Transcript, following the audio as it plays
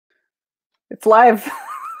It's live.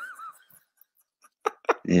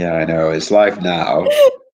 Yeah, I know. It's live now.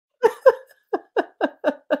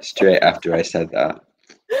 Straight after I said that.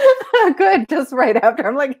 Good. Just right after.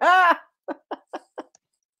 I'm like, ah.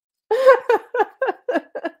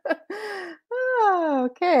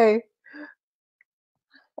 Okay.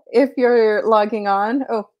 If you're logging on,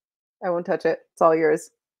 oh, I won't touch it. It's all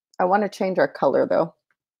yours. I want to change our color though.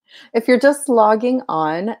 If you're just logging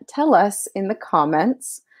on, tell us in the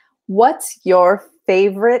comments, what's your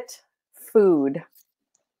favorite food?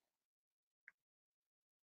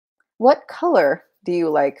 What color do you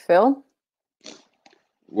like, Phil?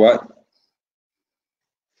 What?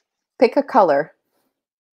 Pick a color.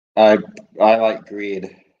 I like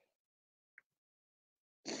green.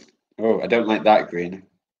 Oh, I don't like that green.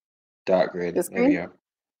 Dark green. This There we green? go.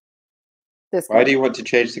 This Why green. do you want to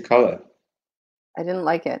change the color? I didn't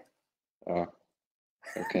like it. Oh,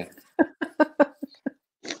 okay.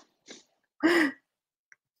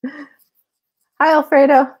 Hi,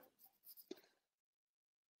 Alfredo.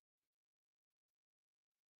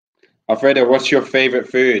 Alfredo, what's your favorite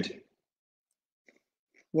food?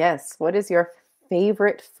 Yes, what is your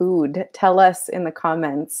favorite food? Tell us in the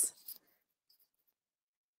comments.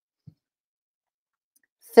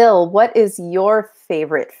 Phil, what is your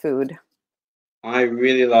favorite food? I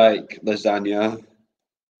really like lasagna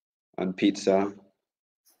and pizza,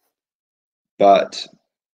 but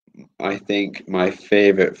I think my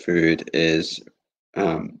favorite food is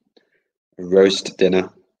roast dinner.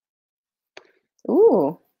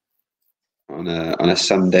 Ooh. On a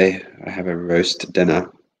Sunday, I have a roast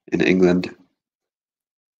dinner in England.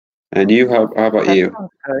 And you, how about That you?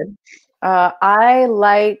 sounds good. I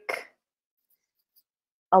like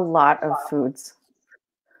a lot of foods.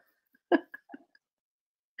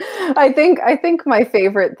 I think my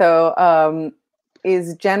favorite though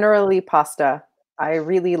is generally pasta. I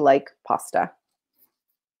really like pasta.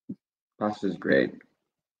 Pasta's great.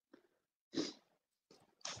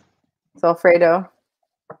 So Alfredo.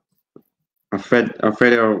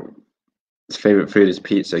 Alfredo's favorite food is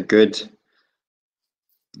pizza. Good.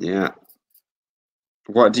 Yeah.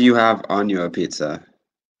 What do you have on your pizza?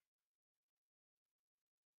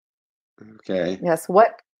 Okay. Yes,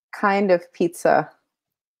 what kind of pizza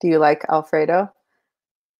do you like, Alfredo?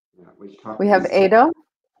 Which We have toppings? Edo.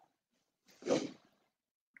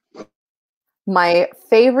 My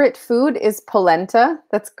favorite food is polenta.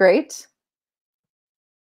 That's great.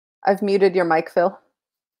 I've muted your mic, Phil.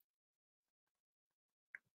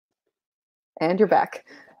 And you're back.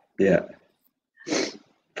 Yeah.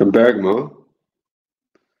 From Bergamo.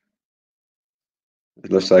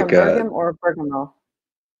 It looks like From Bergamo or Bergamo?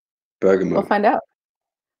 Bergamo. We'll find out.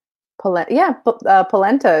 Yeah,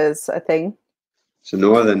 polenta is a thing. It's a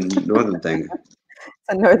northern thing. It's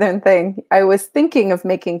a northern thing. I was thinking of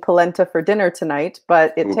making polenta for dinner tonight,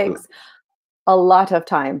 but it takes a lot of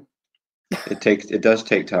time. It does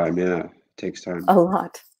take time, yeah. It takes time. A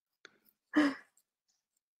lot.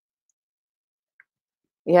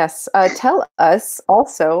 Yes. Tell us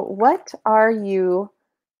also, what are you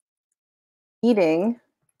eating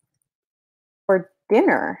for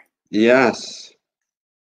dinner? Yes.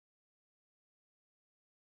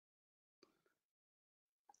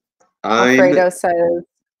 Alfredo says,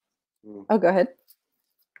 oh, go ahead.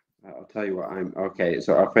 I'll tell you what okay.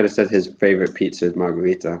 So Alfredo said his favorite pizza is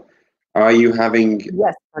margarita. Are you having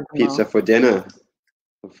pizza for dinner,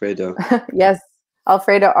 Alfredo? Yes.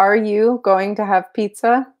 Alfredo, are you going to have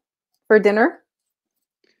pizza for dinner?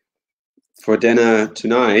 For dinner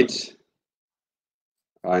tonight,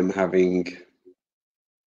 I'm having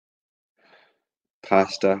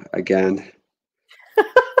pasta again.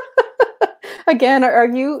 Again, are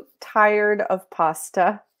you tired of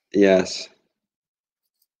pasta? Yes.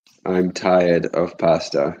 I'm tired of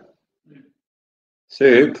pasta.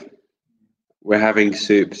 Soup? We're having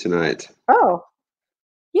soup tonight. Oh,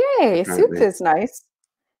 yay. Apparently. Soup is nice.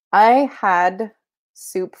 I had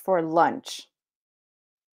soup for lunch.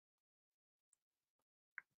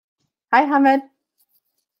 Hi, Hamed.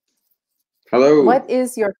 Hello. What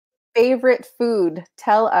is your favorite food?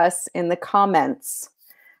 Tell us in the comments.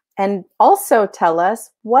 And also tell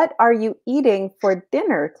us, what are you eating for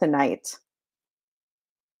dinner tonight?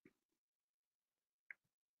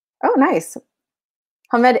 Oh, nice.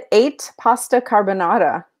 Hamed ate pasta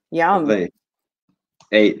carbonara. Yum. Lovely.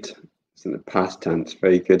 Ate. It's in the past tense.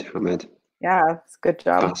 Very good, Hamed. Yeah, it's a good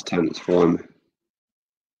job. Past tense form.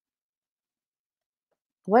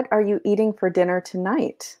 What are you eating for dinner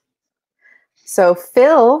tonight? So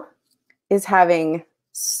Phil is having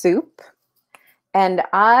soup, and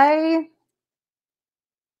I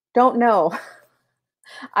don't know.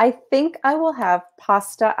 I think I will have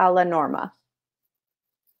pasta alla norma.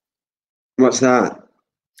 What's that?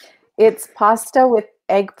 It's pasta with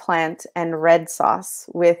eggplant and red sauce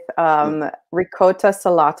with ricotta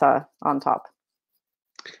salata on top.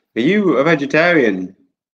 Are you a vegetarian?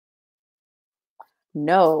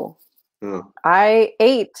 No, Oh, I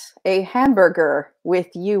ate a hamburger with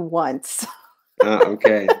you once.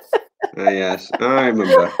 okay. Yes, I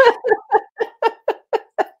remember.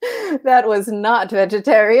 That was not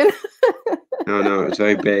vegetarian. Oh no, it's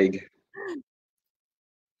very big.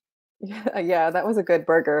 Yeah, that was a good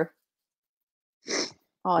burger.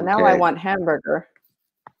 Oh, now I Okay. want hamburger.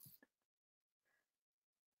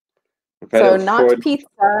 I've had So it not for,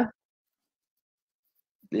 pizza.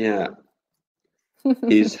 yeah.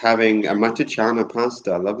 He's having a matriciana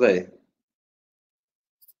pasta. Lovely.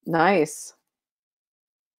 Nice.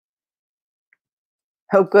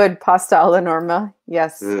 Oh, good. Pasta alla norma.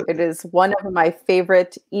 Yes, Uh, it is one of my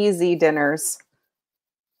favorite easy dinners.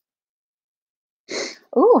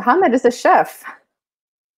 Ooh, Hamid is a chef.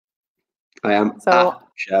 I am So a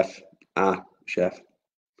chef. A chef.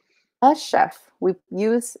 a chef. We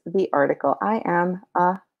use the article. I am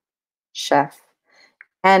a chef.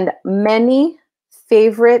 And many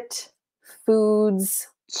favorite foods,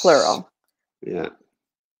 plural. Yeah.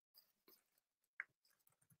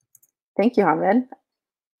 Thank you, Hamid.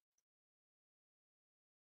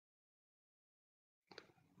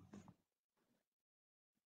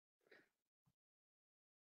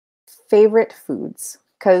 Favorite foods.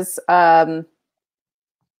 Because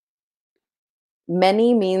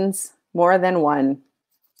many means more than one.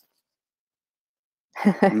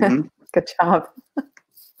 Mm-hmm. Good job.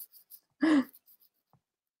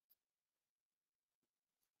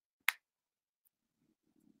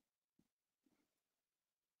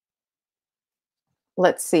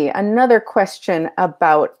 Let's see. Another question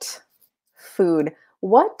about food.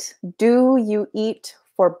 What do you eat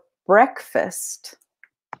for breakfast?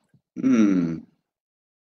 Hmm.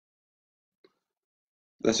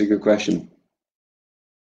 That's a good question.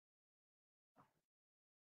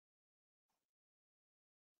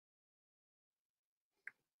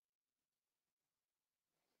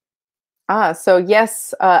 So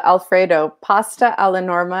yes, Alfredo, pasta alla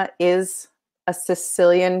norma is a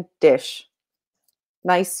Sicilian dish.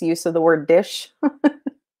 Nice use of the word dish.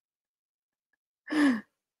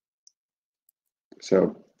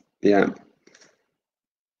 So, yeah,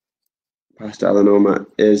 pasta alla norma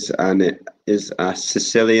is a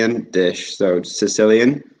Sicilian dish. So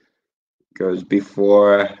Sicilian goes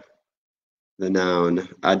before the noun,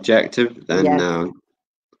 adjective, then Yes. noun.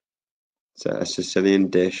 So a Sicilian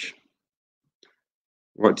dish.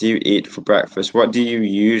 What do you eat for breakfast? What do you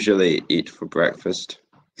usually eat for breakfast?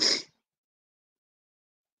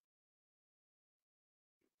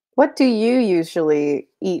 What do you usually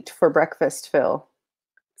eat for breakfast, Phil?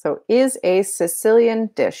 So is a Sicilian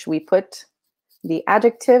dish. We put the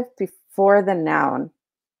adjective before the noun.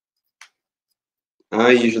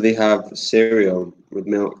 I usually have cereal with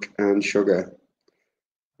milk and sugar.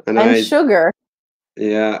 And sugar.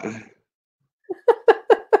 Yeah,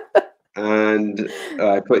 and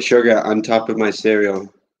I put sugar on top of my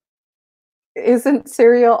cereal. Isn't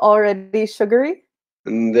cereal already sugary?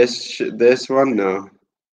 And this one, no.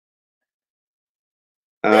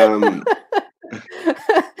 Um,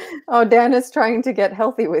 Oh, Dan is trying to get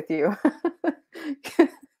healthy with you.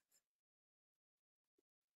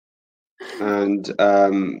 and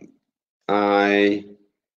I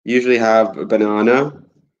usually have a banana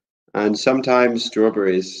and sometimes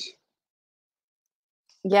strawberries.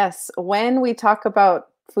 Yes, when we talk about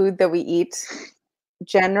food that we eat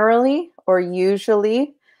generally or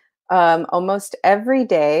usually, almost every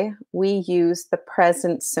day, we use the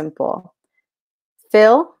present simple.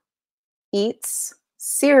 Phil eats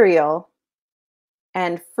cereal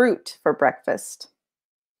and fruit for breakfast.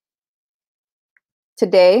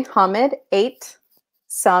 Today, Hamid ate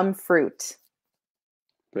some fruit.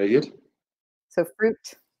 Very good. So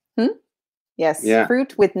fruit. Hmm? Yes, Yeah,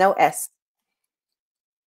 fruit with no S.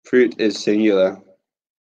 fruit is singular.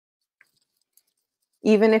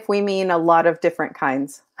 Even if we mean a lot of different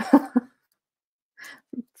kinds.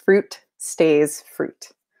 Fruit stays fruit.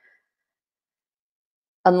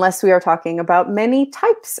 Unless we are talking about many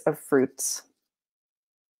types of fruits.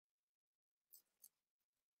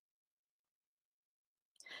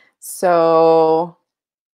 So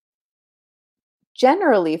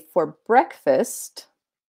generally for breakfast,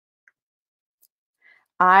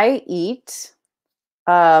 I eat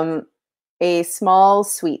a small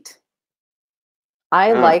sweet.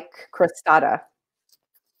 I Ah, like crostata.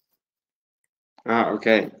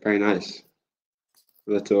 okay, very nice.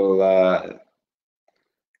 Little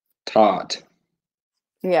tart.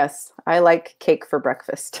 Yes, I like cake for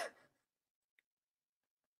breakfast.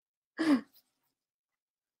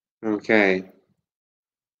 Okay.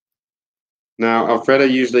 Now, Alfredo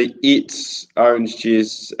usually eats orange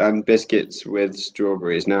juice and biscuits with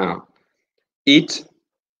strawberries. Now, eat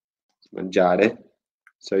mangiare.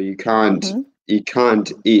 So you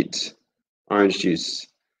can't eat orange juice.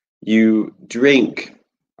 You drink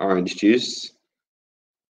orange juice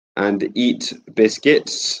and eat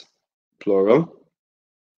biscuits, plural,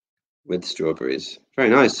 with strawberries. Very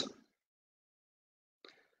nice.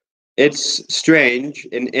 It's strange,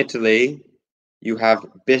 in Italy, you have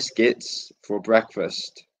biscuits for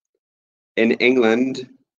breakfast. In England,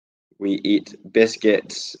 we eat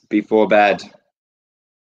biscuits before bed,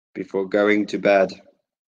 before going to bed.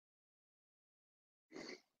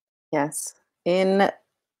 Yes. In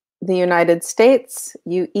the United States,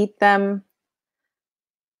 you eat them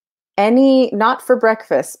not for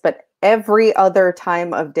breakfast, but every other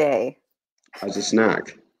time of day. As a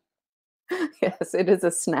snack. Yes, it is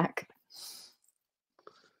a snack.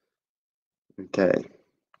 Okay.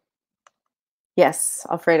 Yes,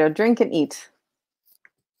 Alfredo, drink and eat.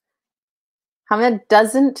 Hamid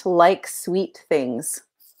doesn't like sweet things.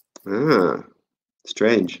 Ah,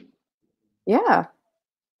 strange. Yeah.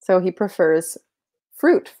 So he prefers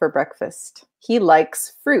fruit for breakfast. He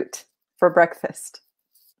likes fruit for breakfast.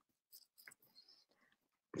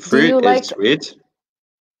 Do you Fruit is like sweet.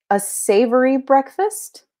 a savory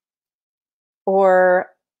breakfast or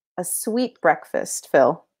a sweet breakfast,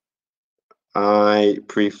 Phil? I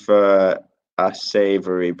prefer a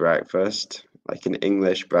savory breakfast, like an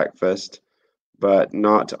English breakfast, but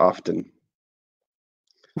not often.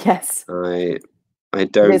 Yes. I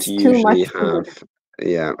It don't is too usually much food. have,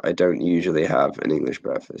 yeah, I don't usually have an English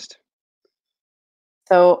breakfast.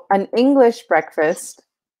 So, an English breakfast,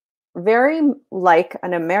 very like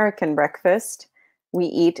an American breakfast, we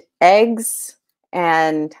eat eggs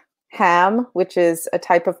and ham, which is a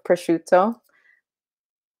type of prosciutto,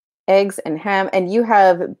 eggs and ham, and you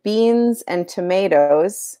have beans and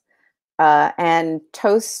tomatoes and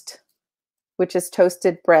toast, which is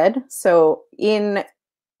toasted bread. So, in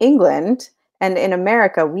England and in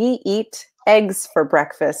America, we eat eggs for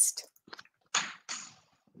breakfast.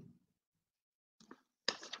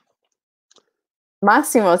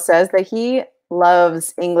 Massimo says that he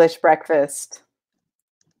loves English breakfast.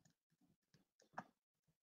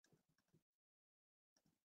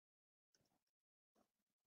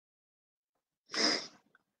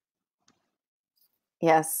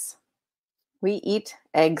 Yes, we eat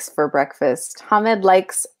eggs for breakfast. Hamid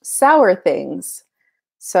likes sour things.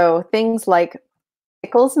 So things like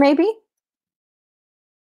pickles, maybe,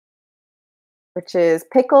 which is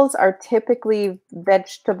pickles are typically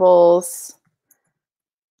vegetables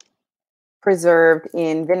preserved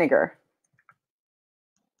in vinegar.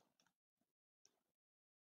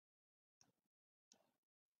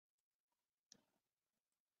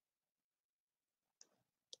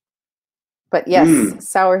 But yes,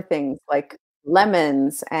 sour things like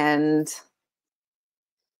lemons. And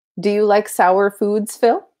do you like sour foods,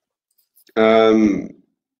 Phil? They're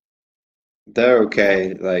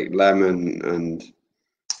okay. Like lemon and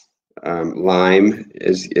lime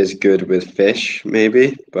is good with fish,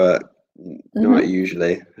 maybe, but not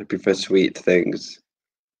usually. I prefer sweet things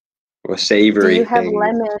or Do savory you have things.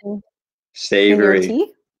 lemon in your Savory.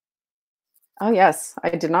 tea? Oh, yes. I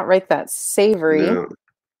did not write that. Savory, No.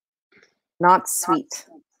 not sweet.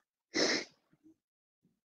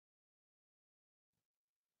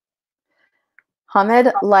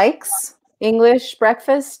 Hamid likes English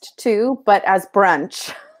breakfast too, but as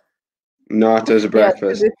brunch. Not as a Yes,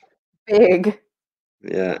 breakfast. it's big.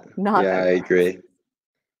 Yeah. Not Yeah, as I agree.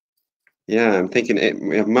 Yeah, I'm thinking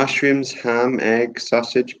we have mushrooms, ham, egg,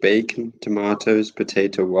 sausage, bacon, tomatoes,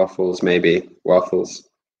 potato, waffles, maybe. Waffles.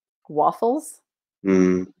 waffles.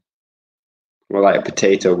 Hmm. Or like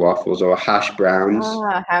potato waffles or hash browns.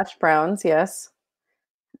 Ah, hash browns, yes.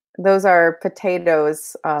 Those are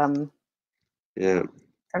potatoes. Yeah.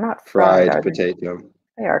 They're not fried, Fried are they? potato.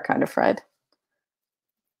 They are kind of fried.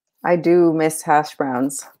 I do miss hash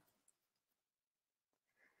browns.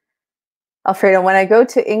 Alfredo, when I go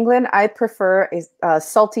to England, I prefer a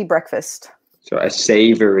salty breakfast. So a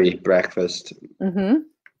savory breakfast. Mm-hmm.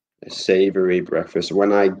 A savory breakfast.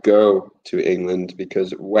 When I go to England,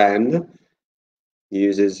 because when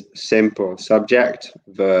uses simple subject,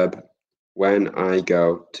 verb. When I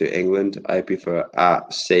go to England, I prefer a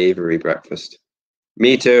savory breakfast.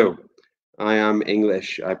 Me too. I am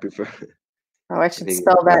English. I prefer Oh, I an should English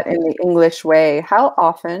spell that in breakfast. the English way. How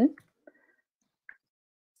often?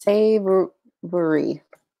 Savory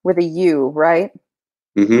with a U, right?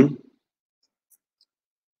 Mm-hmm.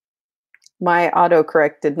 My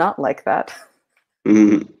autocorrect did not like that.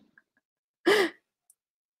 Mm-hmm.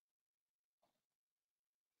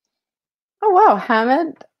 wow,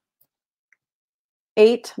 Hamid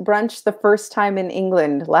ate brunch the first time in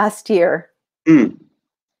England last year. Mm,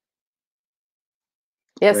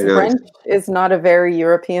 Yes, very nice. brunch is not a very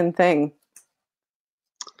European thing.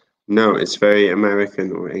 No, it's very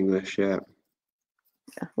American or English, yeah.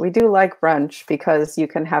 We do like brunch because you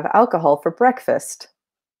can have alcohol for breakfast.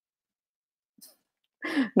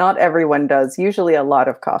 Not everyone does, usually a lot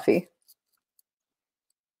of coffee.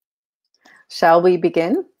 Shall we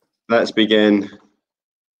begin? Let's begin.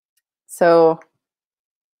 So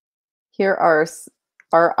here are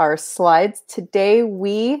our slides. Today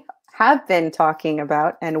we have been talking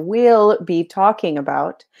about and will be talking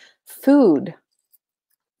about food.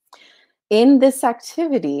 In this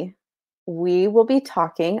activity, we will be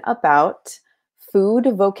talking about food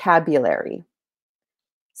vocabulary.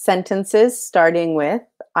 Sentences starting with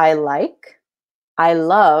I like, I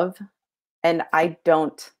love, and I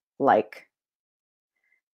don't like.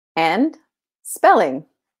 And spelling,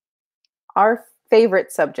 our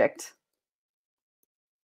favorite subject.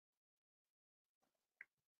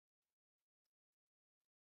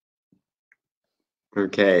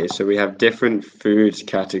 Okay, so we have different food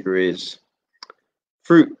categories.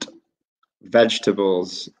 Fruit,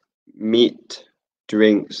 vegetables, meat,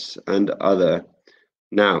 drinks, and other.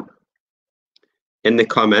 Now, in the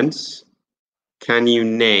comments, can you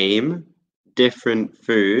name different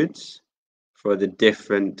foods for the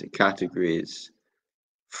different categories?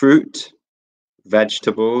 Fruit,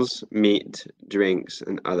 vegetables, meat, drinks,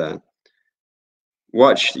 and other.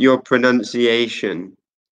 Watch your pronunciation.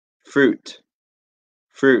 Fruit,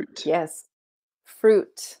 fruit, Yes,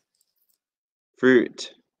 fruit.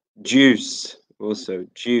 fruit. Juice, also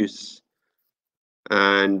juice.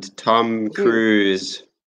 And Tom Juice.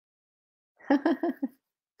 Cruise.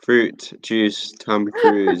 Fruit, juice, Tom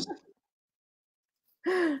Cruise.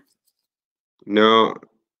 No,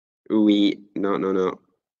 no.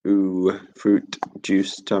 Ooh, fruit,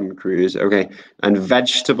 juice, Tom Cruise. Okay, and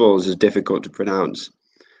vegetables is difficult to pronounce.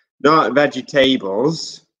 Not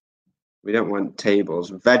vegetables. We don't want tables.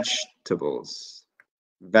 Vegetables.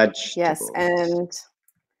 Yes, Vegetables. and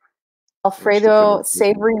Alfredo, Vegetable.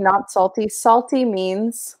 savory, not salty. Salty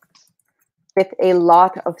means with a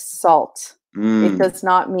lot of salt. It Mm, does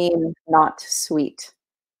not mean not sweet.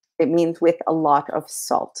 It means with a lot of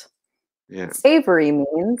salt. yeah. Savory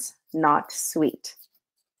means not sweet.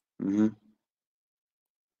 Hmm.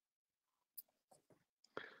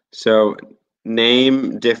 So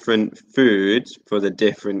name different foods for the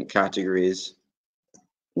different categories.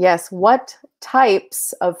 Yes, what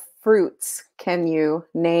types of fruits can you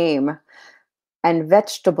name? And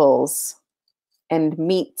vegetables and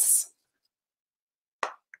meats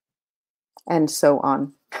and so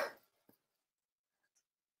on.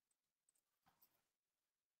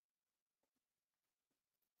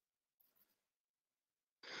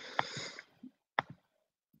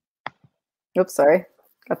 Oops, sorry.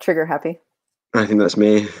 Got trigger happy. I think that's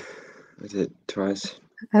me. I did it twice.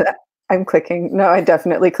 I'm clicking. No, I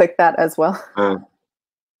definitely clicked that as well.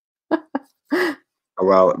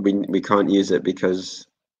 Well, we can't use it because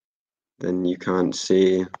then you can't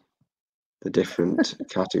see the different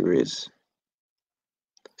categories.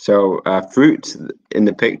 So fruit in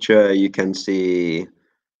the picture, you can see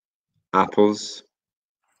apples,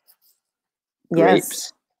 Yes.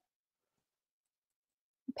 grapes.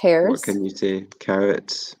 What Pears. can you see?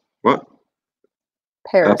 Carrots. What? A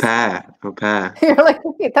Pears. pear. A pear. You're like,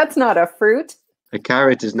 wait, that's not a fruit. A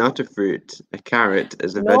carrot is not a fruit. A carrot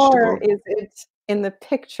is a Nor vegetable. is it in the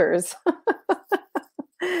pictures.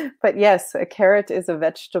 But yes, a carrot is a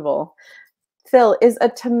vegetable. Phil, is a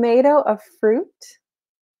tomato a fruit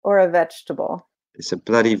or a vegetable? It's a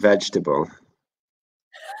bloody vegetable.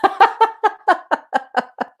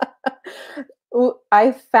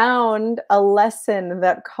 I found a lesson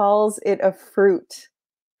that calls it a fruit.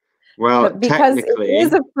 Well, Because it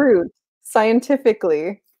is technically, a fruit,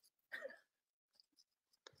 scientifically.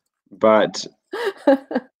 but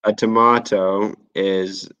a tomato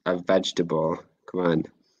is a vegetable. Come on.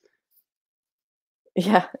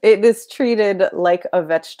 Yeah, it is treated like a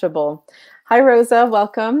vegetable. Hi, Rosa,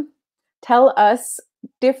 welcome. Tell us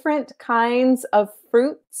different kinds of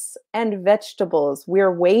fruits and vegetables.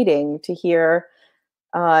 We're waiting to hear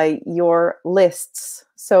your lists.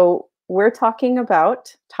 So, we're talking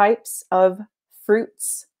about types of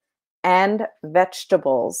fruits and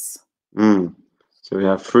vegetables. So we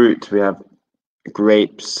have fruit, we have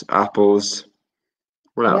grapes, apples.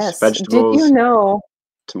 What else? Yes. Did you Vegetables, know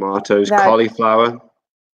tomatoes, that, cauliflower.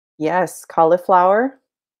 yes, cauliflower?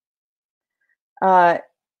 Uh,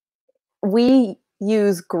 we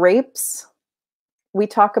use grapes. We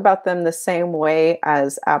talk about them the same way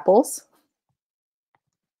as apples.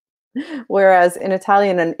 Whereas in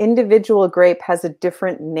Italian, an individual grape has a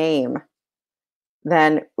different name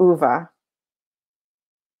than uva.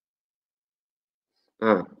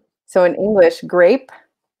 Ah, So in English, grape,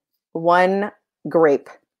 one grape.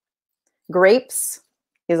 Grapes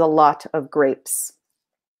is a lot of grapes.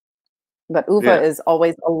 But uva yeah, is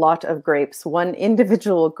always a lot of grapes. One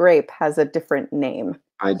individual grape has a different name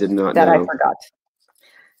I did not that I know. forgot.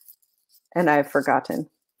 And I've forgotten.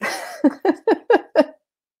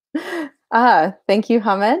 Thank you,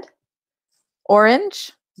 Hamed.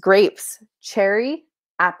 Orange, grapes, cherry,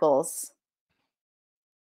 apples.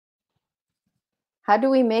 How do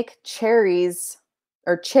we make cherries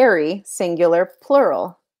or cherry singular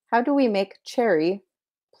plural? How do we make cherry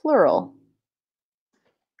plural?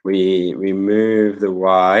 We remove the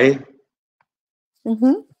Y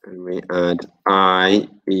Mm-hmm. and we add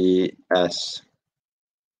IES.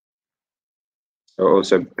 So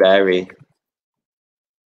also berry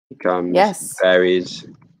becomes Yes. berries.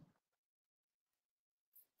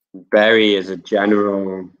 Berry is a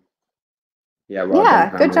general. Yeah, well done, Yeah,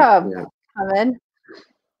 good Hammond. job, Yeah. Hamed.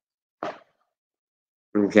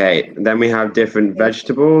 Okay, then we have different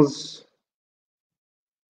vegetables.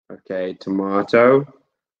 Okay, tomato.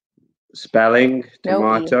 Spelling, No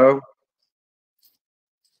E. tomato.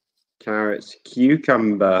 Carrots,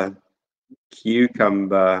 cucumber.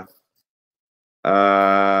 Cucumber.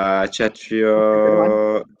 That's a good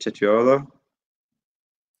one. Cetriolo.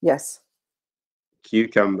 Yes.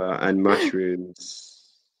 Cucumber and mushrooms.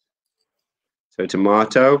 So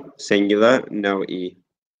tomato, singular, no E.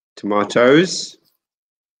 Tomatoes,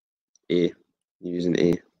 E. Use an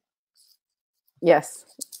E. Yes.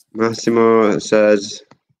 Massimo says,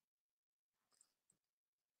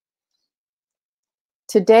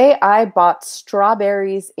 Today I bought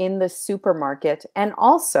strawberries in the supermarket and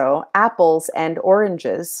also apples and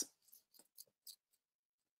oranges.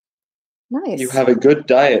 you Nice. have a good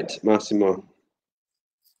diet, Massimo.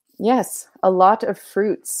 Yes, a lot of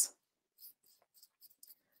fruits.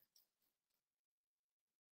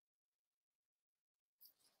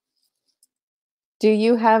 Do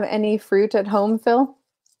you have any fruit at home, Phil?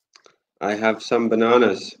 I have some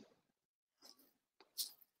bananas.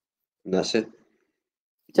 And that's it.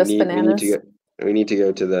 Just bananas? We need to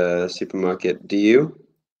go to the supermarket. Do you?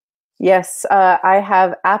 Yes, I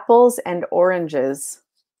have apples and oranges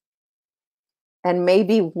and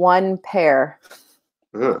maybe one pear.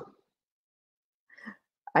 Ah,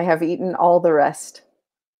 I have eaten all the rest.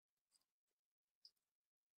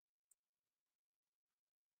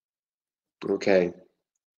 okay.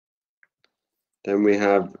 Then we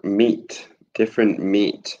have meat, different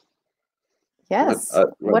meat. Yes. What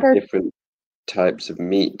What are different types of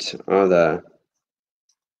meat are there?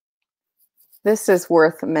 this is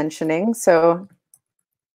worth mentioning. So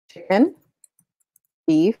chicken,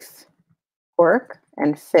 beef, pork,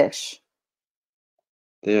 and fish.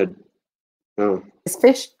 They're, oh, Is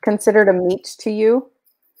fish considered a meat to you?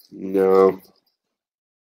 no,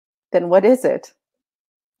 Then what is it?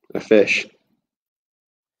 a fish.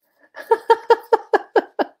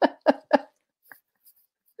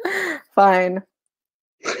 Fine.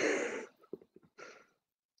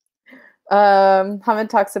 Hamid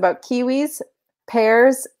talks about kiwis,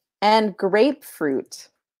 pears, and grapefruit.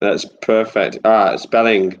 That's perfect. Ah,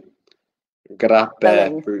 spelling. Grape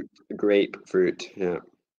Spelling fruit, grapefruit. Yeah.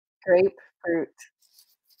 grapefruit.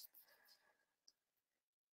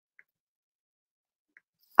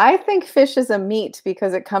 I think fish is a meat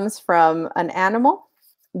because it comes from an animal,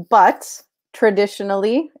 but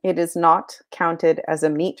traditionally it is not counted as a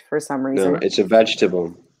meat for some No, reason. it's a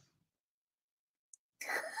vegetable.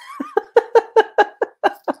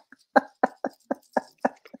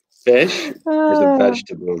 Fish is a Uh,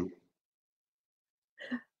 vegetable.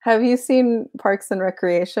 have you seen Parks and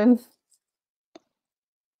Recreation?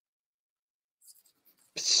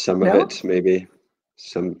 Some of No? it, maybe.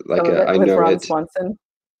 Some Some like of it I with know Ron it. Swanson.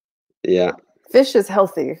 Yeah. Fish is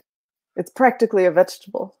healthy. It's practically a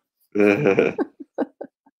vegetable.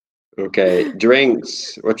 Okay,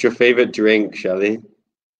 drinks. What's your favorite drink, Shelly?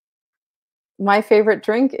 My favorite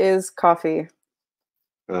drink is coffee.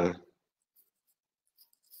 Uh,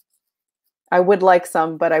 I would like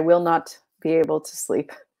some, but I will not be able to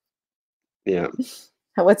sleep. yeah,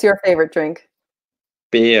 What's your favorite drink?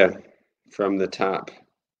 beer from the tap,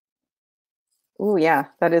 Oh, yeah,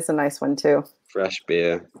 that is a nice one too. fresh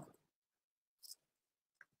beer.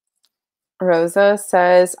 Rosa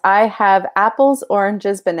says, I have apples,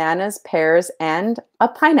 oranges, bananas, pears, and a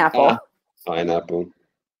pineapple. Ah, pineapple.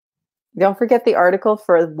 Don't forget the article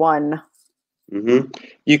for one.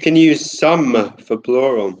 You can use some for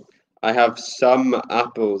plural. I have some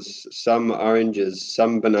apples, some oranges,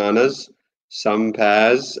 some bananas, some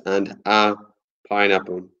pears, and a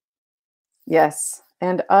pineapple. Yes.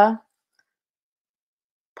 And a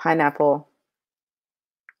pineapple.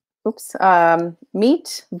 Oops.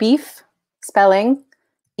 Meat, beef, spelling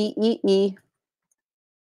Beef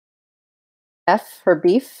for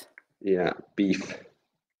beef. Yeah, beef.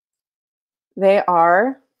 They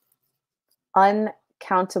are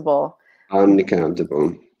uncountable.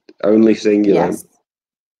 Uncountable. Only singular. Yes.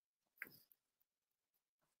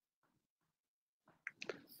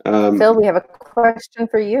 Phil, we have a question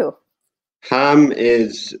for you. Ham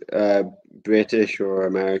is British or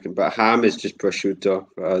American, but ham is just prosciutto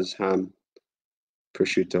for us. Ham,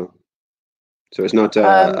 prosciutto. So it's not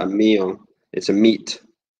a meal; it's a meat.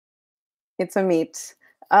 It's a meat.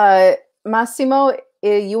 Massimo,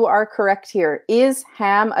 you are correct here. Is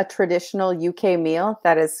ham a traditional UK meal?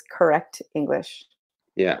 That is correct English.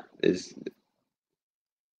 Yeah, it's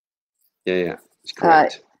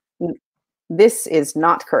correct. This is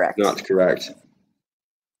not correct. Not correct.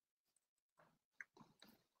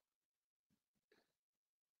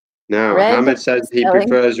 Now, Red Hamid says he spelling.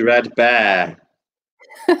 prefers red bear.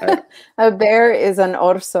 A bear is an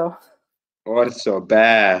orso. Orso,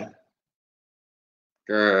 bear.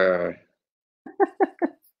 Grr.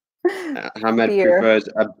 Hamid Beer. prefers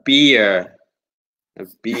a beer. A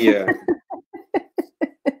beer.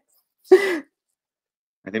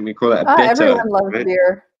 I think we call it a bitter. Everyone loves right?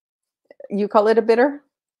 beer. You call it a bitter?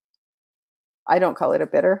 I don't call it a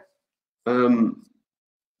bitter.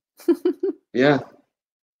 Yeah.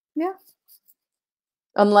 Yeah.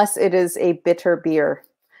 Unless it is a bitter beer.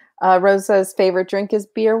 Rosa's favorite drink is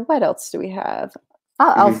beer. What else do we have?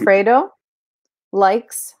 Alfredo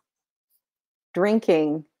likes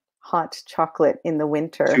drinking hot chocolate in the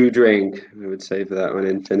winter. To drink, I would say for that one,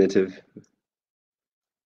 infinitive.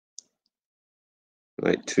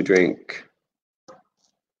 Like to drink.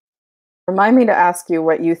 Remind me to ask you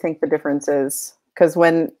what you think the difference is. Because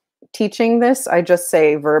when teaching this, I just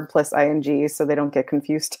say verb plus ing so they don't get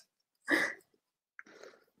confused.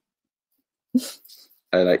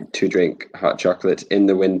 I like to drink hot chocolate in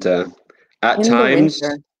the winter. At times,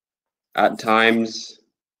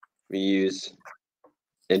 we use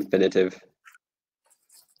infinitive.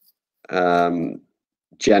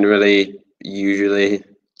 Generally, usually,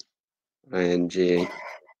 ing.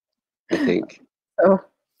 I think. Oh,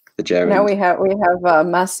 the gerund. Now we have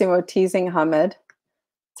Massimo teasing Hamid.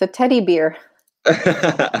 It's a teddy beer.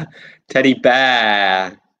 Teddy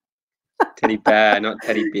bear. Teddy bear, not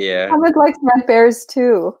teddy beer. Hamid likes red bears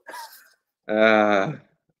too. A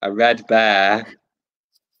red bear.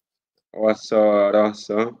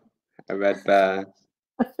 Rosso. A red bear.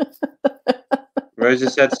 Rosa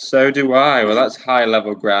said, so do I. Well, that's high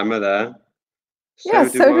level grammar there. So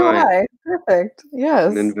do I. Perfect.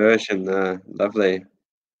 Yes. An inversion there. Lovely.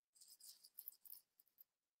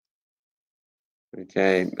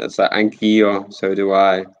 Okay, that's like anch'io, so do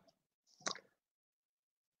I.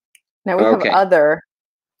 Now we have other.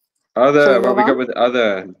 Other, what we got with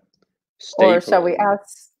other? Or shall we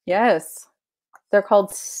ask? Yes. They're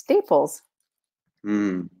called staples.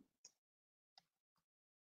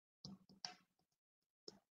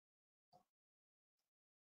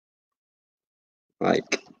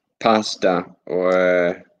 Like pasta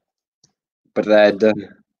or bread,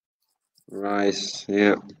 rice,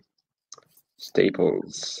 yeah.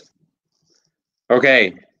 Staples.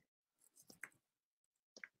 Okay.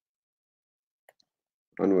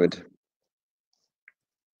 Onward.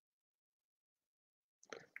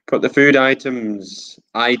 Put the food objects,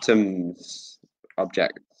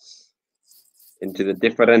 into the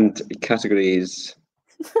different categories.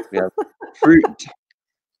 We have fruit.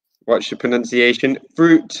 What's your pronunciation?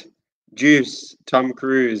 Fruit. Juice. Tom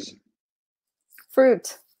Cruise.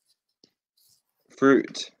 Fruit.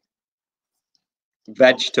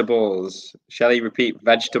 Vegetables. Shelly, repeat.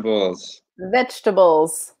 Vegetables.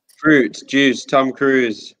 Fruit. Juice. Tom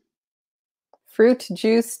Cruise. Fruit,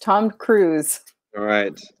 juice, Tom Cruise. All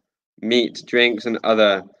right. Meat, drinks, and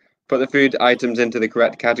other. Put the food items into the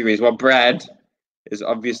correct categories. Well, bread is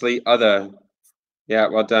obviously other. Yeah,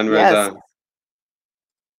 well done, Rosa.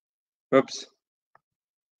 Oops.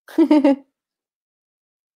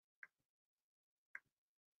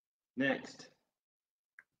 Next.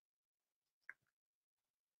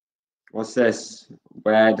 What's this?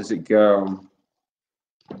 Where does it go?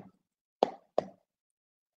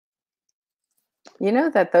 You know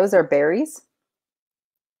that those are berries?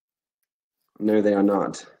 No, they are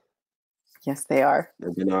not. Yes, they are.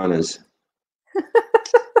 They're bananas.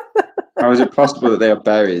 How is it possible that they are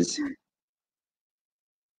berries?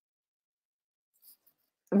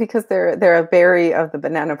 Because they're a berry of the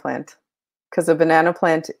banana plant. Because a banana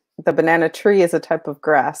plant, the banana tree is a type of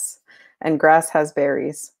grass, and grass has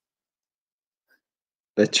berries.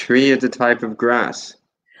 The tree is a type of grass.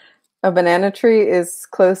 A banana tree is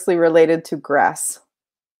closely related to grass.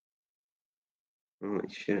 Holy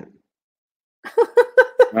shit.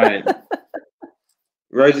 Right.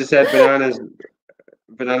 Rosa said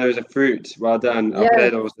banana is a fruit. Well done. Yes.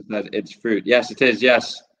 Alfredo also said it's fruit. Yes, it is.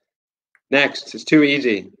 Yes. Next. It's too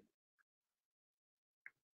easy.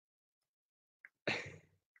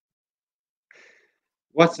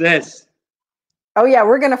 What's this? Oh yeah,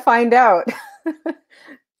 we're gonna find out.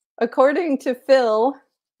 According to Phil,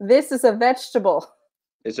 this is a vegetable.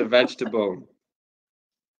 It's a vegetable.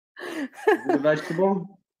 Is it a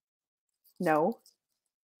vegetable? No.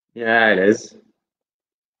 Yeah, it is.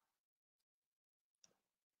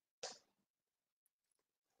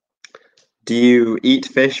 Do you eat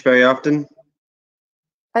fish very often?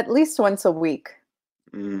 At least once a week.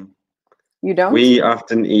 Mm. You don't? We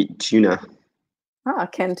often eat tuna. Ah,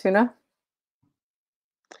 canned tuna.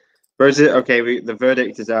 Rosa, okay, the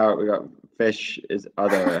verdict is out. We got fish is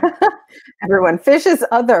other. Everyone, fish is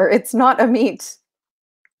other. It's not a meat.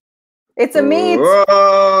 It's a meat.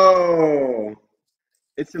 Whoa!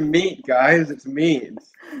 It's a meat, guys. It's meat.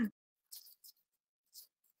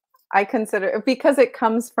 I consider, because it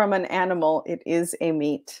comes from an animal, it is a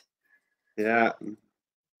meat. Yeah.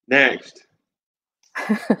 Next,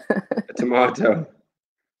 a tomato.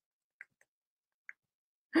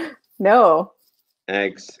 No.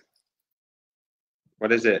 Eggs.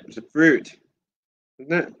 What is it? It's a fruit,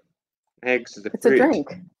 isn't it? Eggs is a It's a fruit.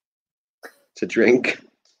 drink. It's a drink.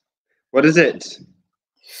 What is it?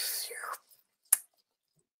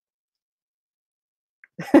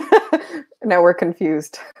 Now we're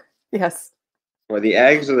confused. Yes. Well, the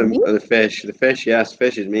eggs or Meat? the fish? The fish, yes,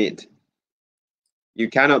 fish is meat. You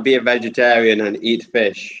cannot be a vegetarian and eat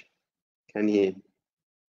fish, can you?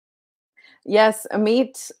 Yes, a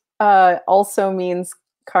meat also means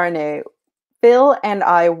carne. Phil and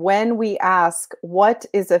I, when we ask what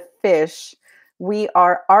is a fish, we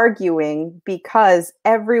are arguing because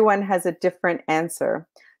everyone has a different answer.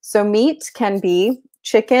 So meat can be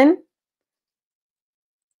chicken,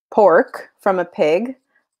 pork from a pig,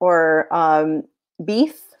 or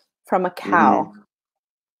beef from a cow.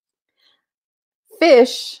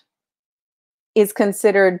 Fish is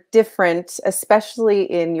considered different, especially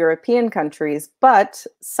in European countries, but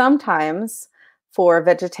sometimes for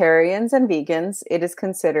vegetarians and vegans, it is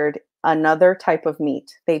considered another type of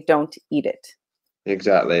meat. They don't eat it.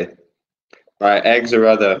 Exactly. Right, eggs or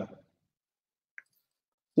other.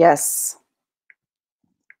 Yes.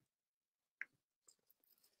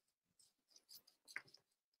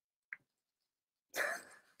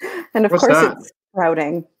 And of What's course, that? it's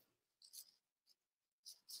sprouting.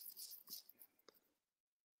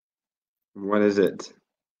 What is it?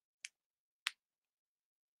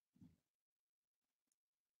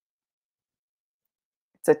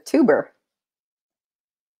 It's a tuber.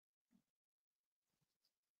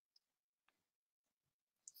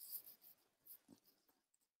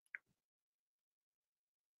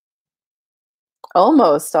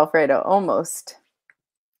 Almost, Alfredo, almost.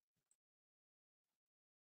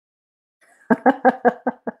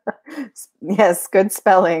 Yes, good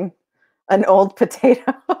spelling. An old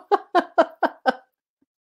potato.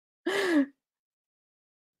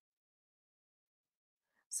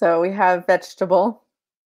 So we have vegetable.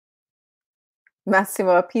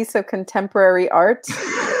 Massimo, a piece of contemporary art.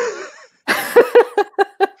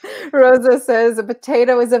 Rosa says a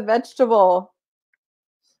potato is a vegetable.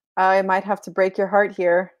 I might have to break your heart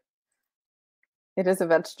here. It is a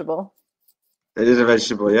vegetable. It is a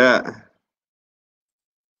vegetable, yeah.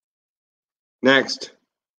 Next.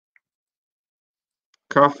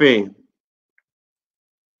 Coffee.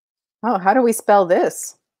 Oh, how do we spell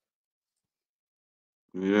this?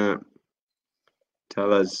 Yeah.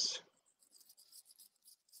 Tell us.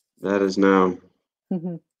 Let us know.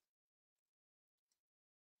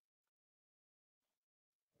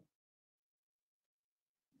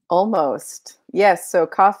 Almost. Yes, so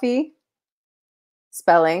coffee,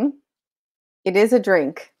 spelling. It is a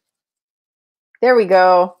drink. There we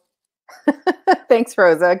go. Thanks,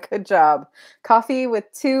 Rosa. Good job. Coffee with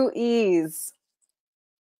 2 E's.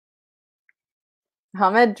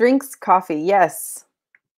 Hamed drinks coffee. Yes.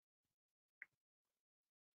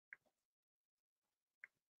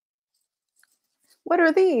 What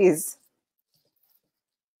are these?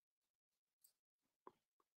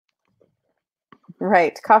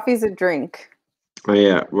 Right. Coffee's a drink. Oh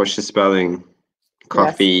yeah, what's the spelling? Yes.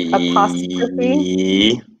 Coffee.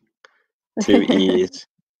 Apostrophe. 2 E's.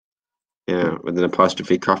 Yeah, with an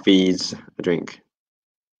apostrophe. Coffee's a drink.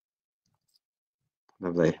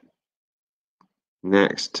 Lovely.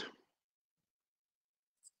 Next.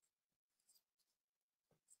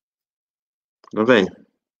 Lovely.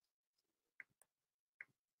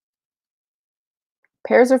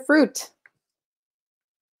 Pears are fruit.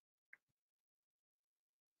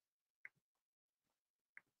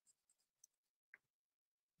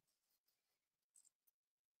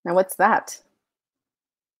 Now what's that?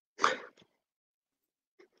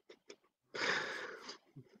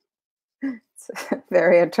 It's a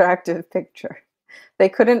very attractive picture. They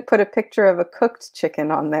couldn't put a picture of a cooked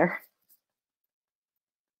chicken on there.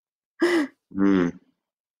 Mm.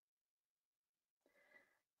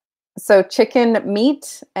 So chicken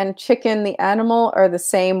meat and chicken the animal are the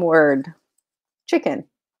same word. Chicken.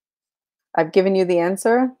 I've given you the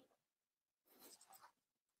answer.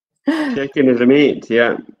 Chicken is a meat,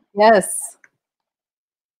 yeah. Yes.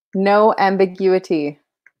 No ambiguity.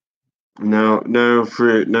 No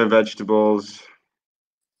fruit, no vegetables.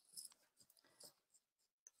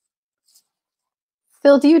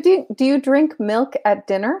 Phil, do you drink milk at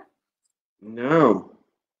dinner? No.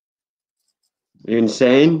 Are you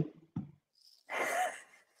insane?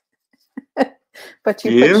 But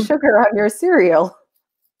Do you put you? sugar on your cereal.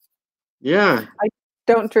 Yeah. I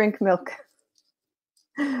don't drink milk.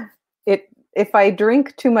 If I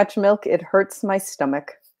drink too much milk, it hurts my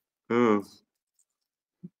stomach. Oh.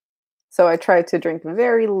 So I try to drink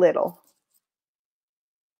very little.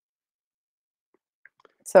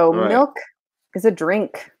 So All right. milk is a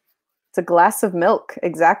drink. It's a glass of milk.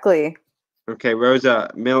 Exactly. Okay,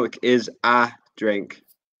 Rosa, milk is a drink.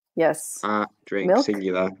 Yes. A drink, Milk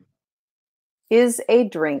singular. is a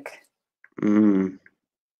drink. Mm.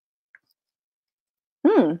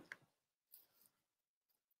 Hmm.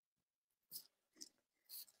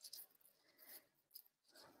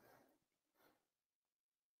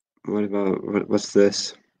 What about what's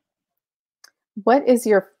this? What is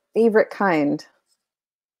your favorite kind?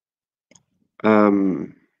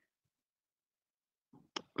 Um,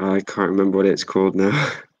 I can't remember what it's called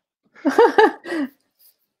now.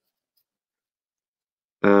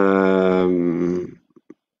 um,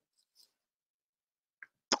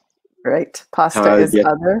 Right. Pasta is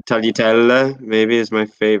other. tagliatelle maybe is my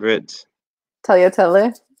favorite.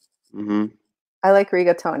 Tagliatelle. Mm-hmm. I like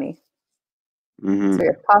rigatoni. So we Mm-hmm.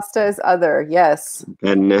 have pasta is other. Yes.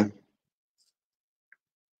 Penne.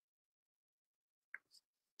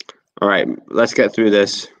 All right, let's get through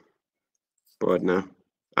this. Bored now.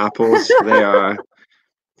 Apples, they are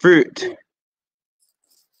fruit.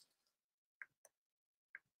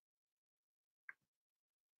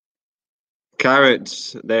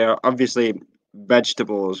 Carrots, they are obviously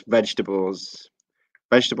vegetables. Vegetable.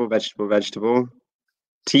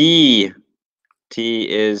 Tea. Tea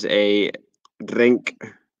is a drink.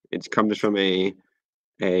 It comes from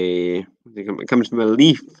it comes from a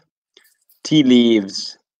leaf. Tea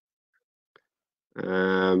leaves.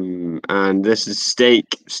 And this is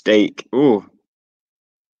steak. Steak. Oh,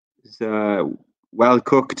 it's well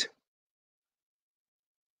cooked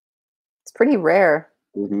It's pretty rare.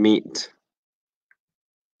 with meat.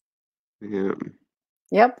 Yeah.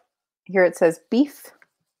 Yep. Here it says beef.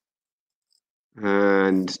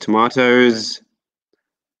 And tomatoes.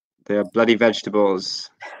 They are bloody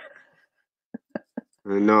vegetables.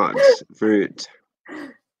 They're not fruit.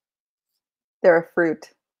 They're a fruit.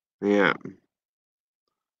 Yeah.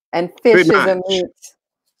 And Fruit fish is a match. meat.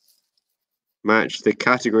 Match the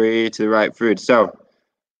category to the right food. So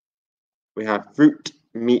we have fruit,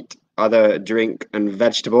 meat, other drink, and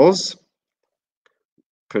vegetables.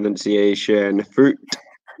 Pronunciation: fruit,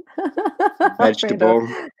 Right on. vegetable.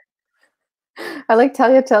 I like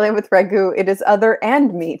tagliatelle with ragu. It is other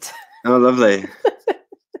and meat. Oh, lovely.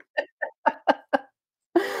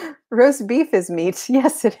 Roast beef is meat.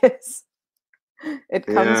 Yes, it is. It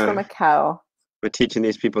comes from Yeah. a cow. We're teaching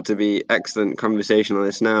these people to be excellent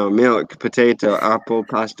conversationalists now. Milk, potato, apple,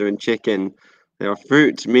 pasta, and chicken. They are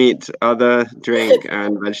fruit, meat, other drink,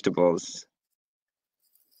 and vegetables.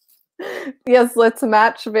 Yes, let's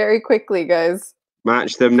match very quickly, guys.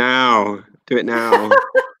 Match them now. Do it now.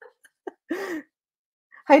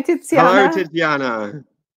 Hi, Hello, Tiziana. Titiana.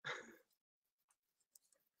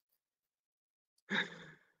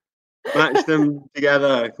 Match them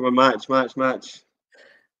together. Come on, match.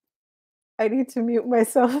 I need to mute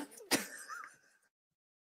myself.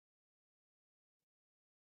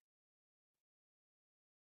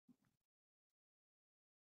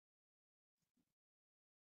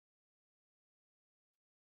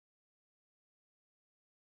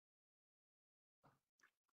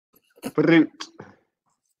 Fruit.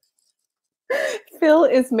 Phil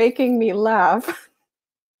is making me laugh.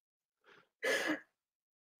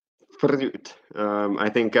 Fruit. I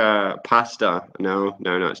think pasta. No,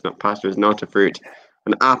 it's not. Pasta is not a fruit.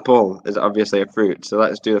 An apple is obviously a fruit. So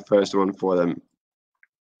let's do the first one for them.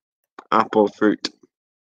 Apple fruit.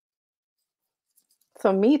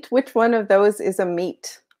 So meat, which one of those is a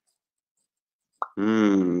meat?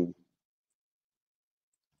 Hmm.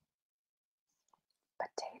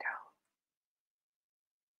 Potato.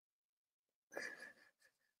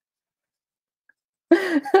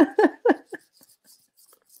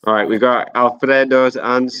 All right, we got Alfredo's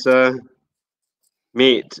answer.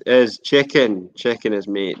 Meat is chicken. Chicken is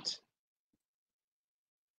meat.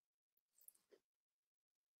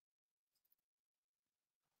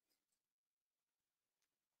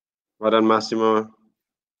 Well done, Massimo.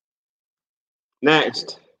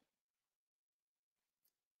 Next.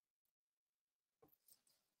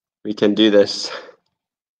 We can do this.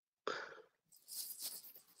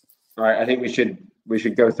 All right, I think we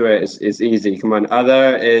should go through it. It's easy. Come on.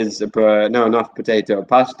 Other is no, not potato.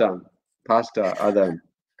 Pasta. Pasta. Other.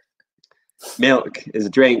 Milk is a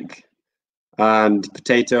drink, and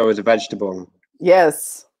potato is a vegetable.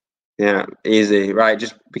 Yes. Yeah, easy. Right,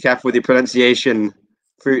 just be careful with your pronunciation.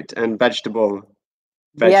 Fruit and vegetable.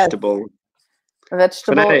 Vegetable. Yes.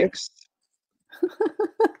 Vegetable. Phonetics.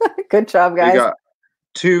 Good job, We guys. got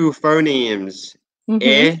two phonemes. Mm-hmm.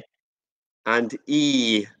 E and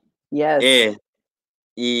E. Yes. E.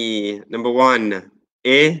 E. Number one,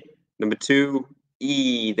 E. Number two,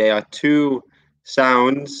 E. They are two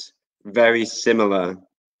sounds very similar.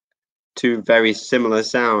 Two very similar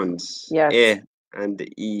sounds. Yes. E and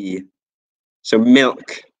E. So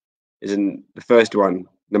milk is in the first one.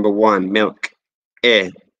 Number one, milk. E.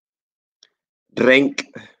 Drink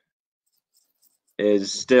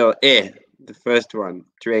is still E. The first one,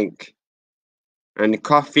 drink. And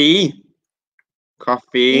coffee.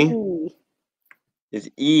 Coffee E. is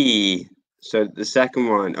E. So the second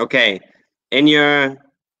one. Okay. In your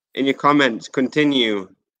comments, continue.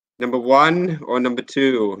 Number one or number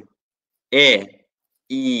two? E.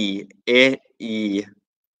 E. E. E.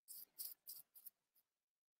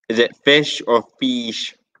 Is it fish or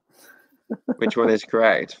fish? Which one is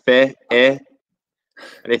correct? Fish. E.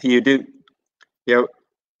 And if you do, you know,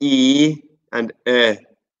 E and E.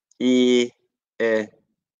 E. E.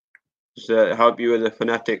 Does help you with the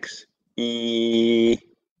phonetics? E.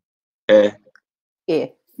 E. E.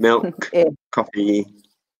 Milk. E. Coffee.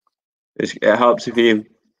 It helps if you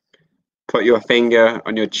put your finger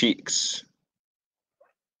on your cheeks.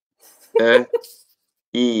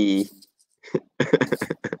 E.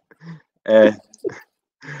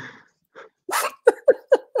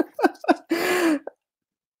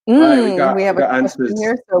 Right, we We have a got question answers.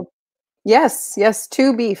 here. So yes,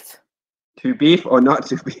 two beef. To beef or not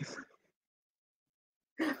to beef?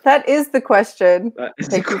 That is the question. That is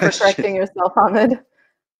Thank the you for correcting question. yourself, Ahmed.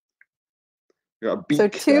 We got a So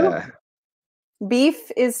beak two there.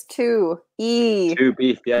 beef is two. E. To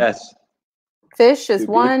beef, yes. Fish is To beef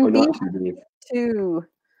one. or Beef not to beef? two.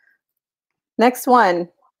 Next one.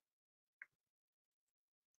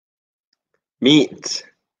 Meat.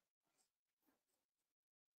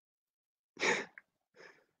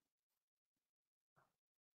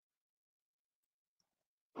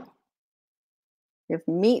 We have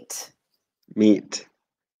meat. Meat.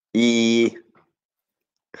 E.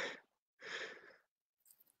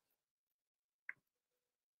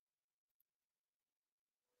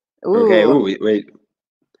 Ooh. Okay. Ooh, wait.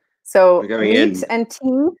 So We're going meat in. and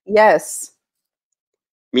tea. Yes.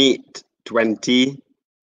 Meat. 20.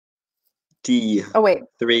 T. Oh wait.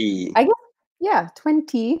 3. I guess yeah.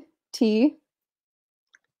 20. Tea.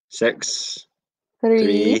 6. 3.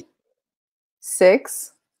 3.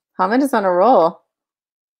 6. Hamid is on a roll.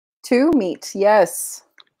 2 meat. Yes.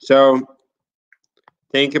 So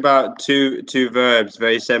think about two verbs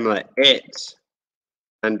very similar. It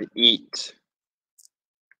and eat.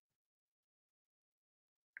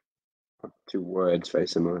 Two words very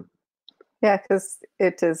similar. Yeah, because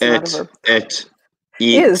it is not a verb. It.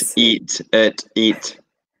 Eat. Is. Eat. It. Eat.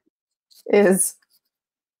 Is.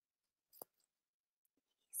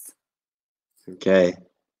 Okay.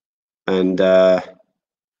 And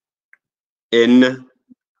in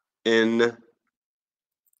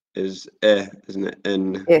is isn't it?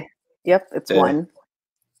 In Yep, it's 1.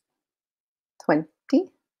 20.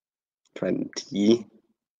 20.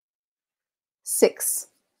 6.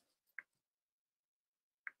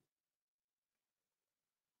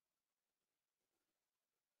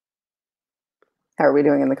 How are we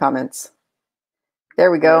doing in the comments?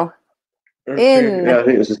 There we go. In. Yeah, I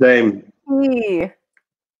think it's the same. He.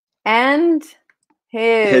 And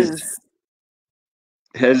his.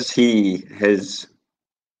 His, he, his.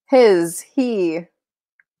 His, he.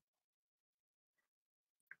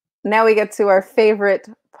 Now we get to our favorite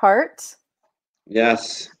part.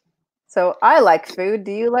 Yes. So I like food.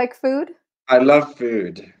 Do you like food? I love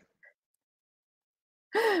food.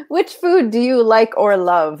 Which food do you like or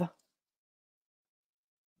love?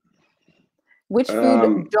 Which food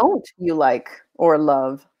Um, don't you like or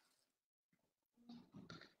love?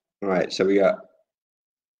 all right, so we got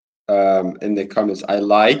in the comments, I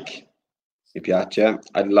like, mi piace,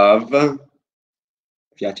 I love, mi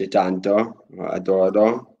piace tanto, or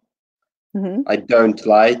adoro. Mhm. I don't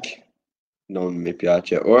like, non mi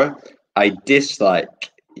piace, or I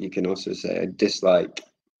dislike. You can also say I dislike.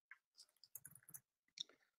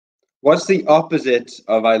 What's the opposite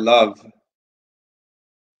of I love?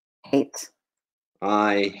 Hate.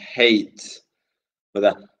 I hate. With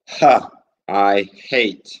a ha, I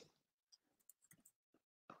hate.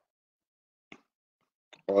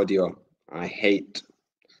 Audio. I hate.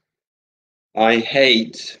 I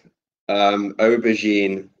hate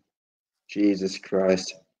aubergine. Jesus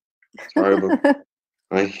Christ. It's horrible.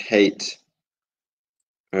 I hate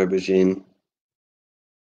aubergine.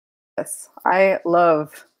 Yes, I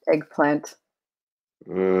love eggplant.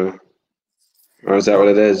 Or is that what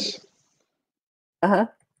it is? Uh-huh.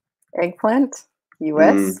 Eggplant, Mm.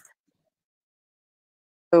 US.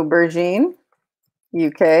 Aubergine,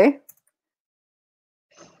 UK.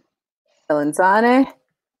 Melanzane,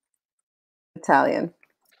 Italian.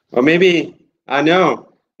 Or maybe I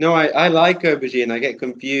know. No, I like aubergine. I get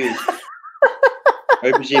confused.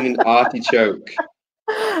 Aubergine and artichoke.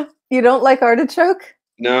 You don't like artichoke?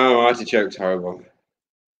 No, artichoke's horrible.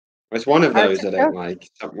 It's one of those I don't Artichoke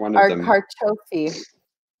like. One of are them. carciofi.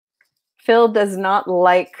 Phil does not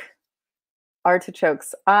like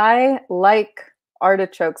artichokes. I like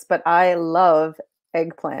artichokes, but I love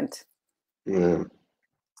eggplant. Yeah.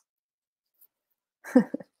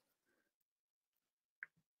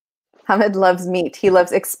 Hamid loves meat. He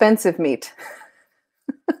loves expensive meat.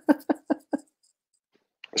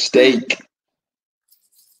 Steak.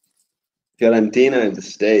 Fiorentina is a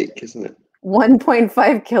steak, isn't it?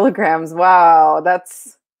 1.5 kilograms. Wow,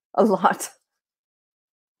 that's a lot.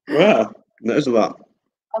 Wow, there's a lot.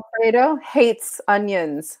 Alfredo hates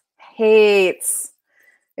onions. Hates.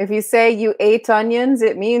 If you say you ate onions,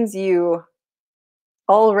 it means you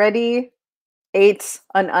already ate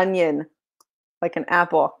an onion, like an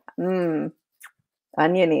apple. Mmm,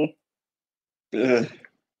 oniony. Ugh.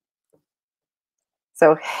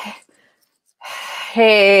 So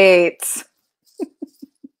hate.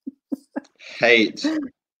 Hate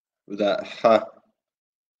with that. Huh.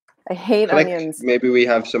 I hate Click. onions. Maybe we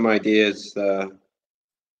have some ideas. How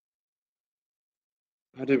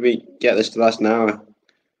did we get this to last an hour?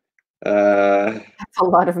 That's a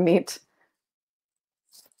lot of meat.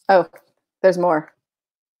 Oh, there's more.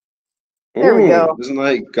 There we Oh, go. doesn't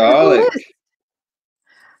like There's a garlic. list.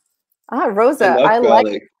 Ah, I Rosa, love I like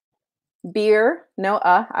garlic. beer. No,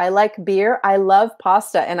 I like beer. I love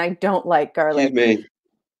pasta, and I don't like Excuse garlic. me.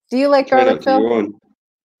 Do you like Try not garlic, to Phil?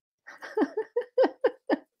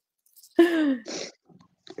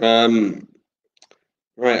 yawn.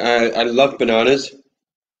 Right. I love bananas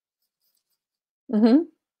Mm-hmm.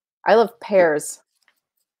 I love pears.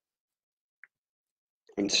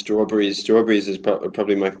 and strawberries. Strawberries is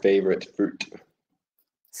probably my favorite fruit.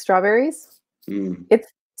 Strawberries? Mm,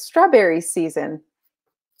 It's strawberry season.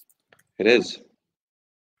 it is.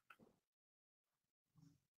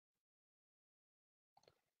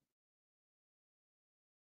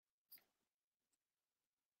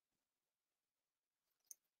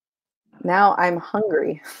 Now I'm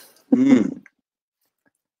hungry. Mm.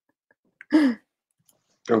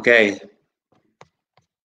 Okay.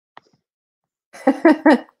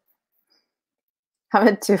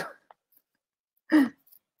 I'm too.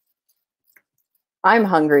 I'm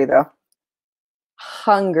hungry though.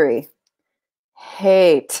 Hungry.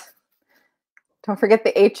 Hate. Don't forget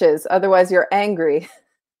the H's, otherwise you're angry,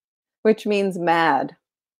 which means mad.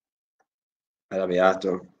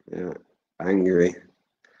 Arrabbiato. Yeah. Angry.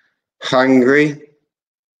 Hungry.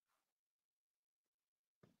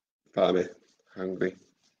 Pardon me. Hungry.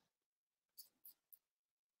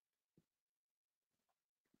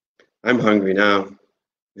 I'm hungry now.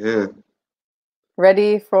 Yeah.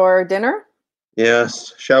 Ready for dinner?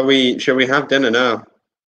 Yes. Shall we have dinner now?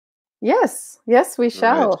 Yes, yes, we All right.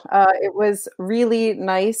 shall. It was really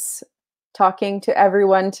nice talking to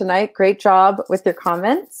everyone tonight. Great job with your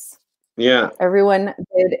comments. Yeah. Everyone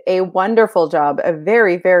did a wonderful job, a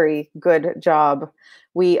very, very good job.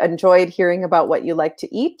 We enjoyed hearing about what you like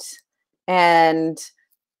to eat and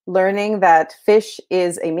learning that fish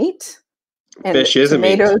is a meat. And Fish is a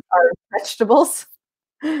meat. tomatoes are vegetables.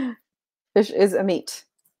 Fish is a meat.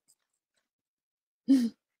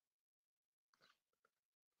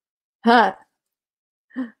 Huh.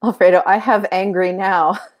 Alfredo, I have angry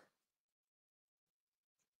now.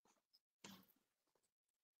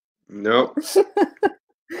 Nope.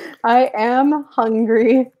 I am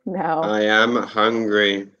hungry now. I am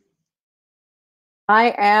hungry.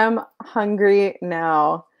 I am hungry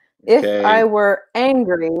now. If Okay. I were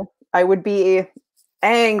angry, I would be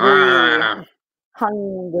angry, Ah,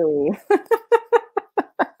 hungry.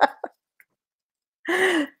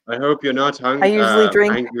 I hope you're not I usually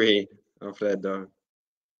drink, angry, Alfredo.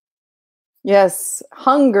 yes,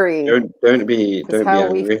 hungry Don't be is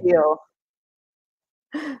how we angry. feel.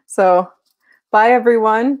 So, bye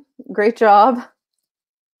everyone. Great job.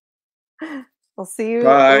 I'll see you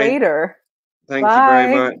Bye. later. Thank you very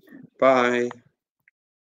Bye. much. Bye.